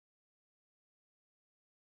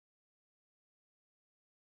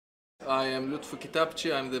I am Lutfu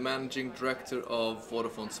Kitapci. I'm the Managing Director of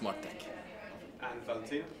Vodafone Smart Tech. And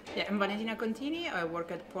Valentina? Yeah, I'm Valentina Contini. I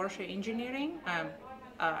work at Porsche Engineering. I'm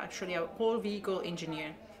actually a whole vehicle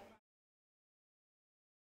engineer.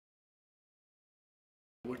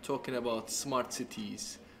 We're talking about smart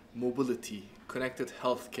cities, mobility, connected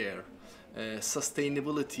healthcare,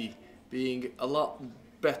 sustainability being a lot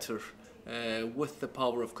better with the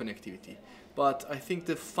power of connectivity. But I think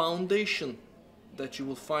the foundation that you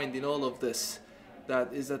will find in all of this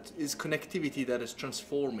is connectivity that is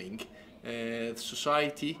transforming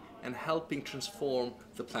society and helping transform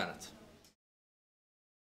the planet.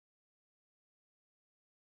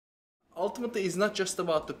 Ultimately, it's not just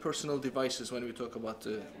about the personal devices when we talk about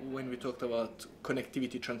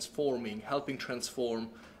connectivity transforming, helping transform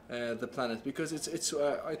the planet, because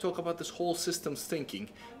I talk about this whole systems thinking,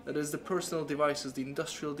 that is the personal devices, the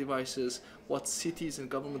industrial devices, what cities and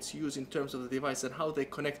governments use in terms of the device and how they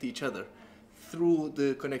connect each other through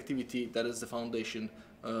the connectivity that is the foundation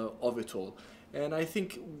of it all. And I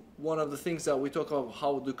think one of the things that we talk about,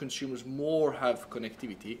 how do consumers more have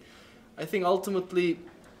connectivity, I think ultimately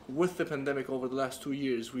with the pandemic over the last 2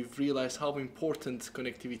 years, we've realized how important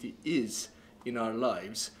connectivity is in our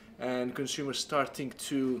lives, and consumers starting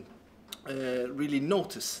to really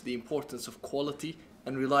notice the importance of quality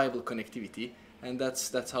and reliable connectivity, and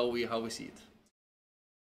that's how we see it.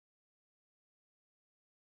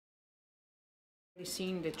 We've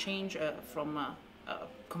seen the change from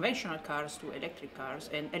conventional cars to electric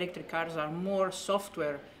cars, and electric cars are more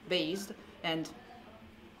software based, and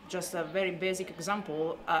just a very basic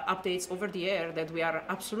example, updates over the air that we are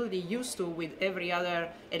absolutely used to with every other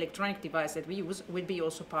electronic device that we use will be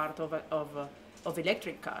also part of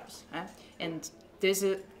electric cars. And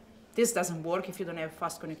this doesn't work if you don't have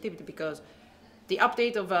fast connectivity, because the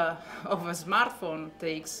update of a smartphone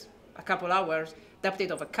takes a couple hours. The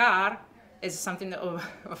update of a car is something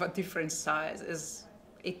of a different size.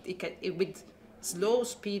 With slow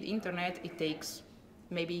speed internet, it takes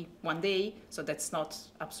maybe 1 day, so that's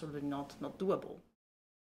absolutely not doable.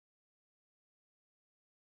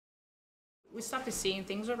 We started seeing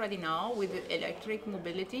things already now with electric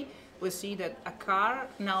mobility. We see that a car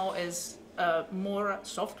now is more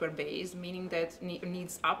software based, meaning that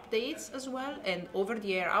needs updates as well, and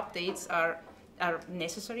over-the-air updates are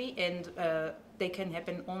necessary, and they can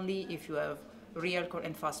happen only if you have real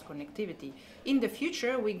and fast connectivity. In the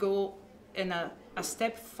future, we go in a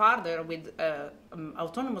step farther with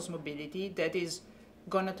autonomous mobility that is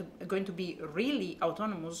going to be really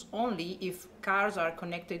autonomous only if cars are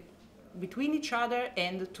connected between each other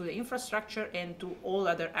and to the infrastructure and to all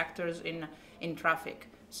other actors in traffic.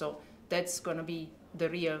 So that's going to be the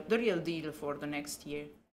real deal for the next year.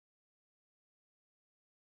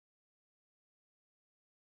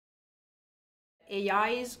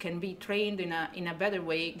 AIs can be trained in a better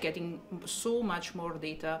way, getting so much more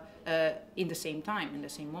data in the same time, in the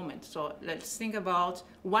same moment. So let's think about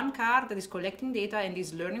one car that is collecting data and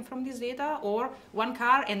is learning from this data, or one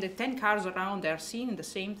car and the 10 cars around are seeing the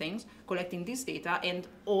same things, collecting this data and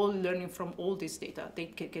all learning from all this data. They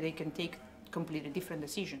can take completely different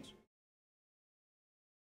decisions.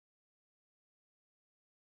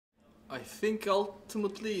 I think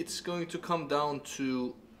ultimately it's going to come down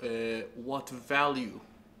to what value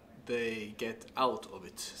they get out of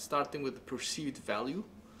it, starting with the perceived value,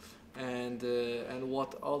 and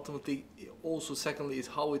what ultimately also secondly is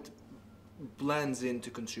how it blends into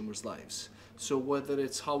consumers' lives. So whether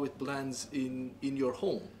it's how it blends in your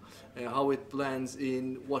home, how it blends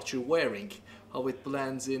in what you're wearing, how it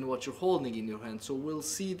blends in what you're holding in your hand. So we'll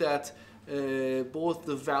see that both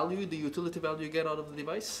the value, the utility value you get out of the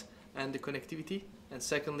device and the connectivity, and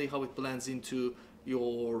secondly how it blends into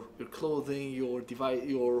your clothing, your device,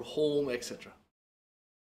 your home, etc.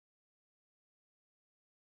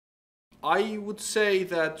 I would say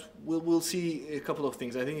that we'll see a couple of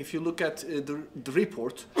things. I think if you look at the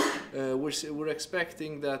report, we're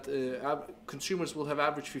expecting that consumers will have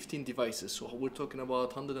average 15 devices. So we're talking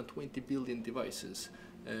about 120 billion devices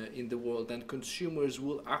in the world, and consumers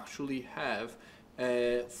will actually have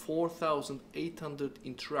 4,800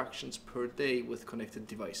 interactions per day with connected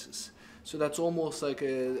devices. So that's almost like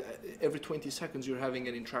every 20 seconds you're having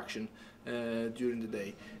an interaction during the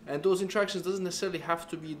day. And those interactions doesn't necessarily have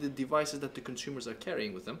to be the devices that the consumers are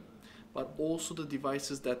carrying with them, but also the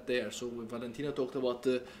devices that they are. So Valentina talked about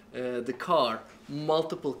the car,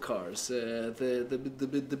 multiple cars,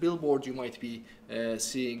 the billboard you might be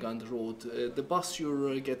seeing on the road, the bus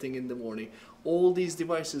you're getting in the morning. All these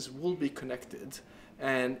devices will be connected,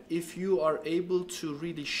 and if you are able to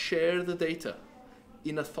really share the data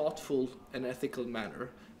in a thoughtful and ethical manner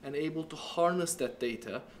and able to harness that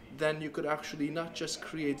data, then you could actually not just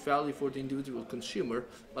create value for the individual consumer,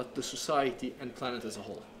 but the society and planet as a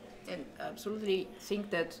whole. And absolutely think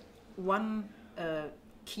that one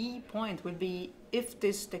key point will be, if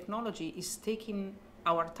this technology is taking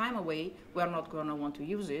our time away, we're not going to want to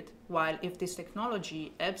use it. While if this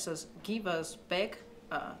technology helps us, give us back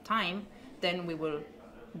time, then we will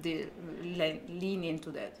lean into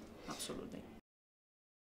that. Absolutely.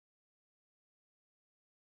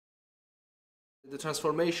 The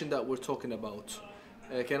transformation that we're talking about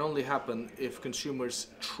can only happen if consumers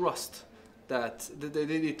trust that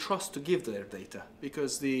they trust to give their data,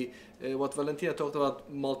 because what Valentina talked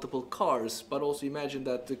about, multiple cars, but also imagine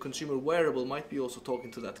that the consumer wearable might be also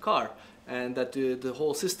talking to that car, and that the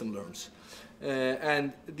whole system learns.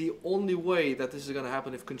 And the only way that this is going to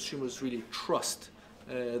happen if consumers really trust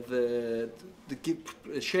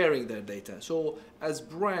sharing their data. So as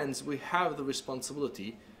brands, we have the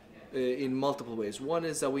responsibility in multiple ways. One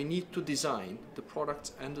is that we need to design the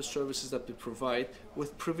products and the services that we provide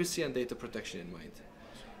with privacy and data protection in mind.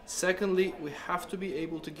 Secondly, we have to be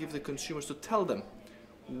able to give the consumers, to tell them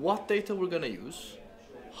what data we're going to use,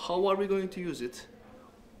 how are we going to use it,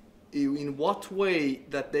 in what way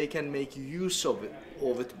that they can make use of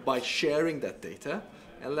it by sharing that data,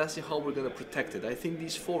 and lastly, how we're going to protect it. I think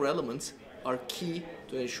these four elements are key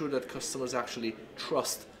to ensure that customers actually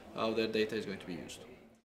trust how their data is going to be used.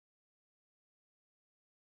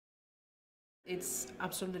 It's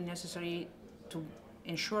absolutely necessary to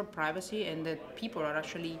ensure privacy and that people are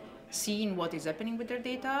actually seeing what is happening with their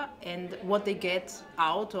data and what they get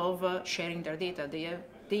out of sharing their data.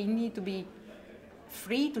 They need to be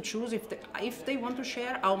free to choose if they want to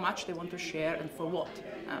share, how much they want to share, and for what,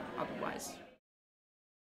 otherwise.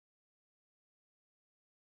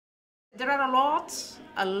 There are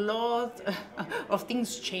a lot of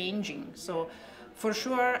things changing. So for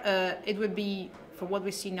sure, it would be, for what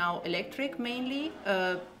we see now, electric mainly,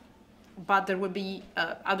 but there will be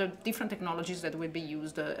other different technologies that will be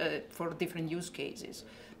used for different use cases.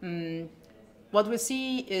 What we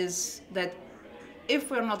see is that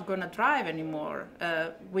if we're not going to drive anymore,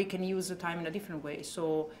 we can use the time in a different way.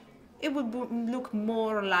 So it would look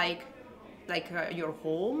more like your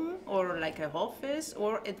home or like an office,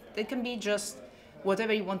 or it can be just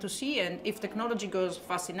whatever you want to see. And if technology goes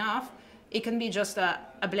fast enough, it can be just a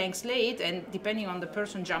blank slate, and depending on the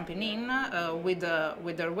person jumping in with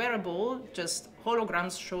their wearable, just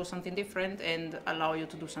holograms show something different and allow you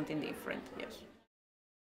to do something different. Yes.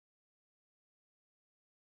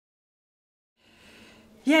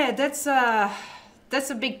 Yeah, that's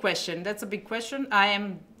a big question. That's a big question.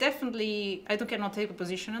 I cannot take a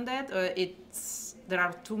position on that. There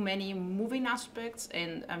are too many moving aspects,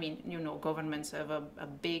 and I mean, governments have a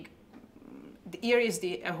big. Here is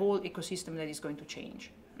a whole ecosystem that is going to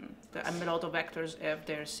change. A lot of actors have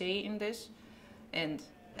their say in this, and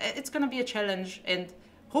it's going to be a challenge. And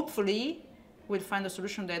hopefully, we'll find a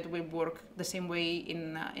solution that will work the same way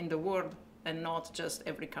in the world, and not just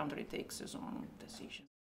every country takes its own decision.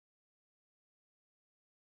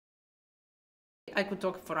 I could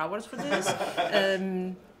talk for hours for this.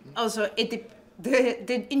 Also,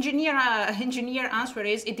 the engineer answer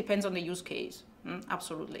is it depends on the use case.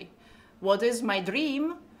 Absolutely. What is my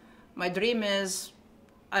dream? My dream is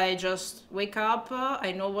I just wake up,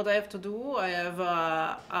 I know what I have to do, I have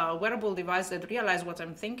a wearable device that realizes what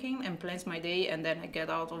I'm thinking and plans my day, and then I get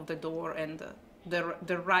out of the door, and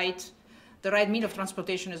the right mean of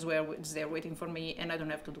transportation is where it's there waiting for me, and I don't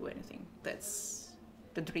have to do anything. That's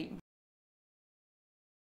the dream.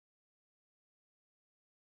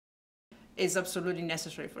 It's absolutely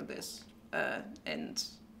necessary for this, and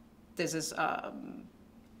this is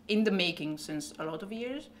in the making since a lot of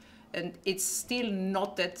years, and it's still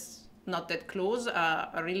not that close.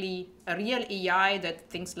 A real AI that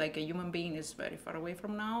thinks like a human being is very far away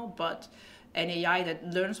from now, but an AI that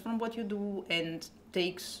learns from what you do and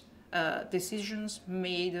takes decisions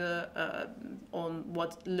made on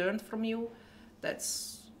what learned from you,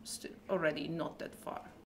 that's already not that far.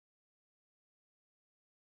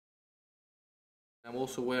 I'm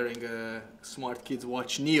also wearing a smart kids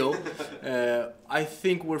watch Neo. I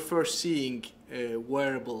think we're first seeing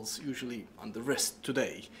wearables, usually on the wrist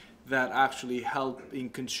today, that actually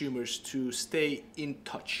helping consumers to stay in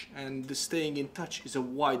touch. And the staying in touch is a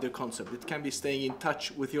wider concept. It can be staying in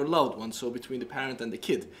touch with your loved one, so between the parent and the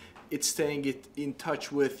kid. It's staying in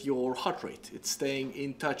touch with your heart rate. It's staying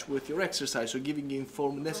in touch with your exercise, or giving you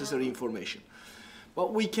necessary information.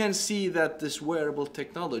 But we can see that this wearable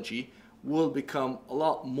technology will become a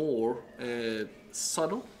lot more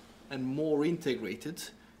subtle and more integrated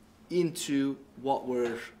into what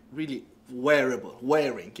we're really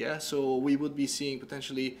wearing, yeah. So we would be seeing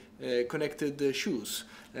potentially connected shoes,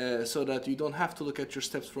 so that you don't have to look at your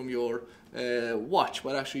steps from your watch,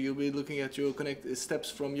 but actually you'll be looking at your steps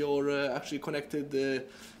from your actually connected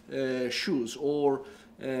shoes, or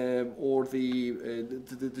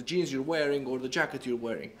the jeans you're wearing, or the jacket you're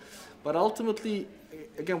wearing. But ultimately,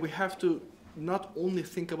 again, we have to not only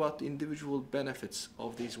think about the individual benefits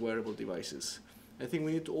of these wearable devices. I think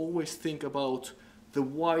we need to always think about the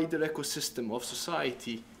wider ecosystem of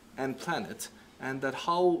society and planet, and that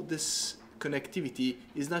how this connectivity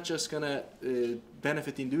is not just going to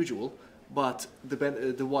benefit the individual, but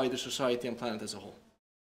the wider society and planet as a whole.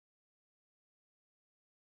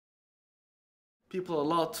 People are a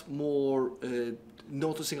lot more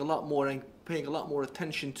noticing a lot more and paying a lot more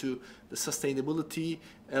attention to the sustainability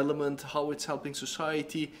element, how it's helping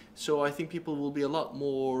society. So I think people will be a lot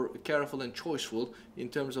more careful and choiceful in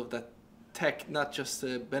terms of that tech, not just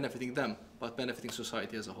benefiting them, but benefiting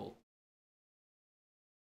society as a whole.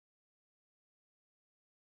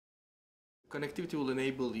 Connectivity will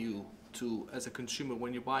enable you to, as a consumer,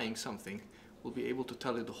 when you're buying something, will be able to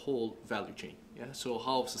tell you the whole value chain. Yeah? So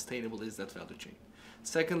how sustainable is that value chain?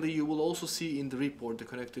 Secondly, you will also see in the report, the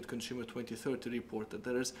Connected Consumer 2030 report, that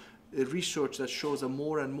there is a research that shows that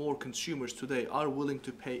more and more consumers today are willing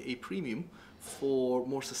to pay a premium for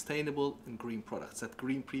more sustainable and green products. That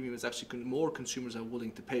green premium is actually more consumers are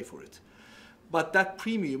willing to pay for it. But that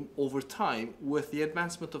premium over time, with the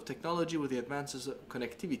advancement of technology, with the advances of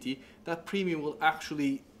connectivity, that premium will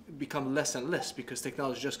actually become less and less, because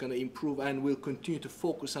technology is just going to improve and will continue to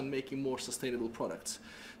focus on making more sustainable products.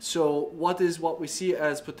 So what we see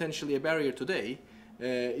as potentially a barrier today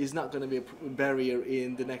is not going to be a barrier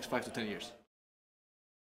in the next 5 to 10 years.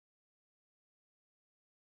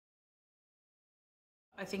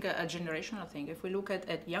 I think a generational thing. If we look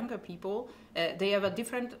at younger people, they have a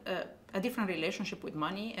different relationship with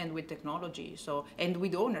money and with technology. So, and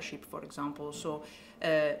with ownership, for example. So,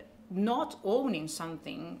 not owning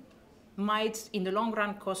something might, in the long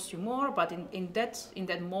run, cost you more, but in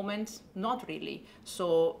that moment, not really.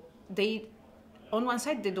 So they, on one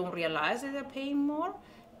side, they don't realize that they're paying more,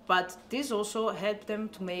 but this also helps them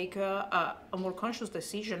to make a more conscious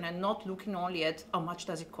decision and not looking only at how much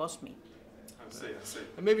does it cost me. I see.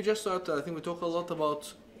 And maybe just to add, I think we talk a lot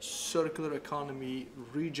about circular economy,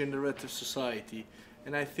 regenerative society,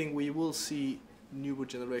 and I think we will see newer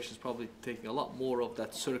generations probably taking a lot more of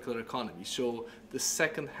that circular economy. So the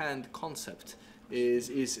second-hand concept is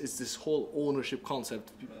this whole ownership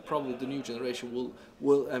concept. Probably the new generation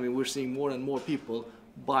will I mean, we're seeing more and more people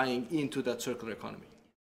buying into that circular economy.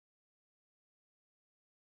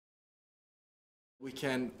 We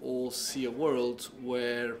can all see a world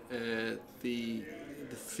where the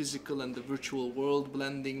physical and the virtual world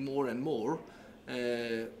blending more and more,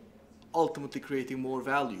 ultimately creating more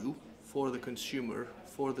value for the consumer,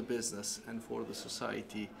 for the business, and for the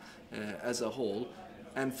society as a whole.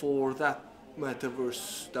 And for that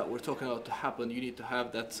metaverse that we're talking about to happen, you need to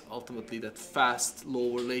have that, ultimately, that fast,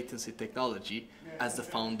 lower latency technology as the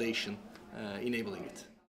foundation enabling it.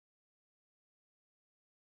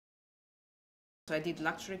 So I did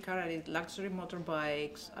luxury car, I did luxury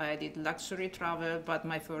motorbikes, I did luxury travel, but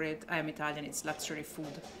my favorite, I am Italian, it's luxury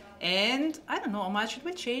food. And I don't know how much it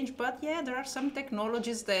will change, but yeah, there are some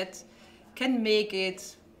technologies that can make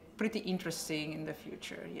it pretty interesting in the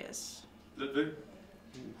future, yes. Lutfu?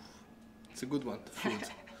 It's a good one, food.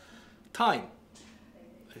 Time,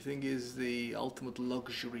 I think, is the ultimate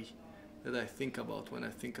luxury that I think about when I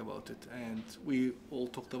think about it. And we all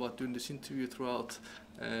talked about during this interview throughout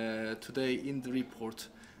today in the report.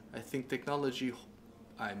 I think technology,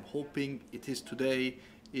 I'm hoping it is today,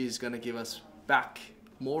 is going to give us back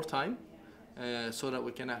more time so that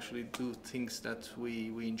we can actually do things that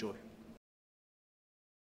we enjoy.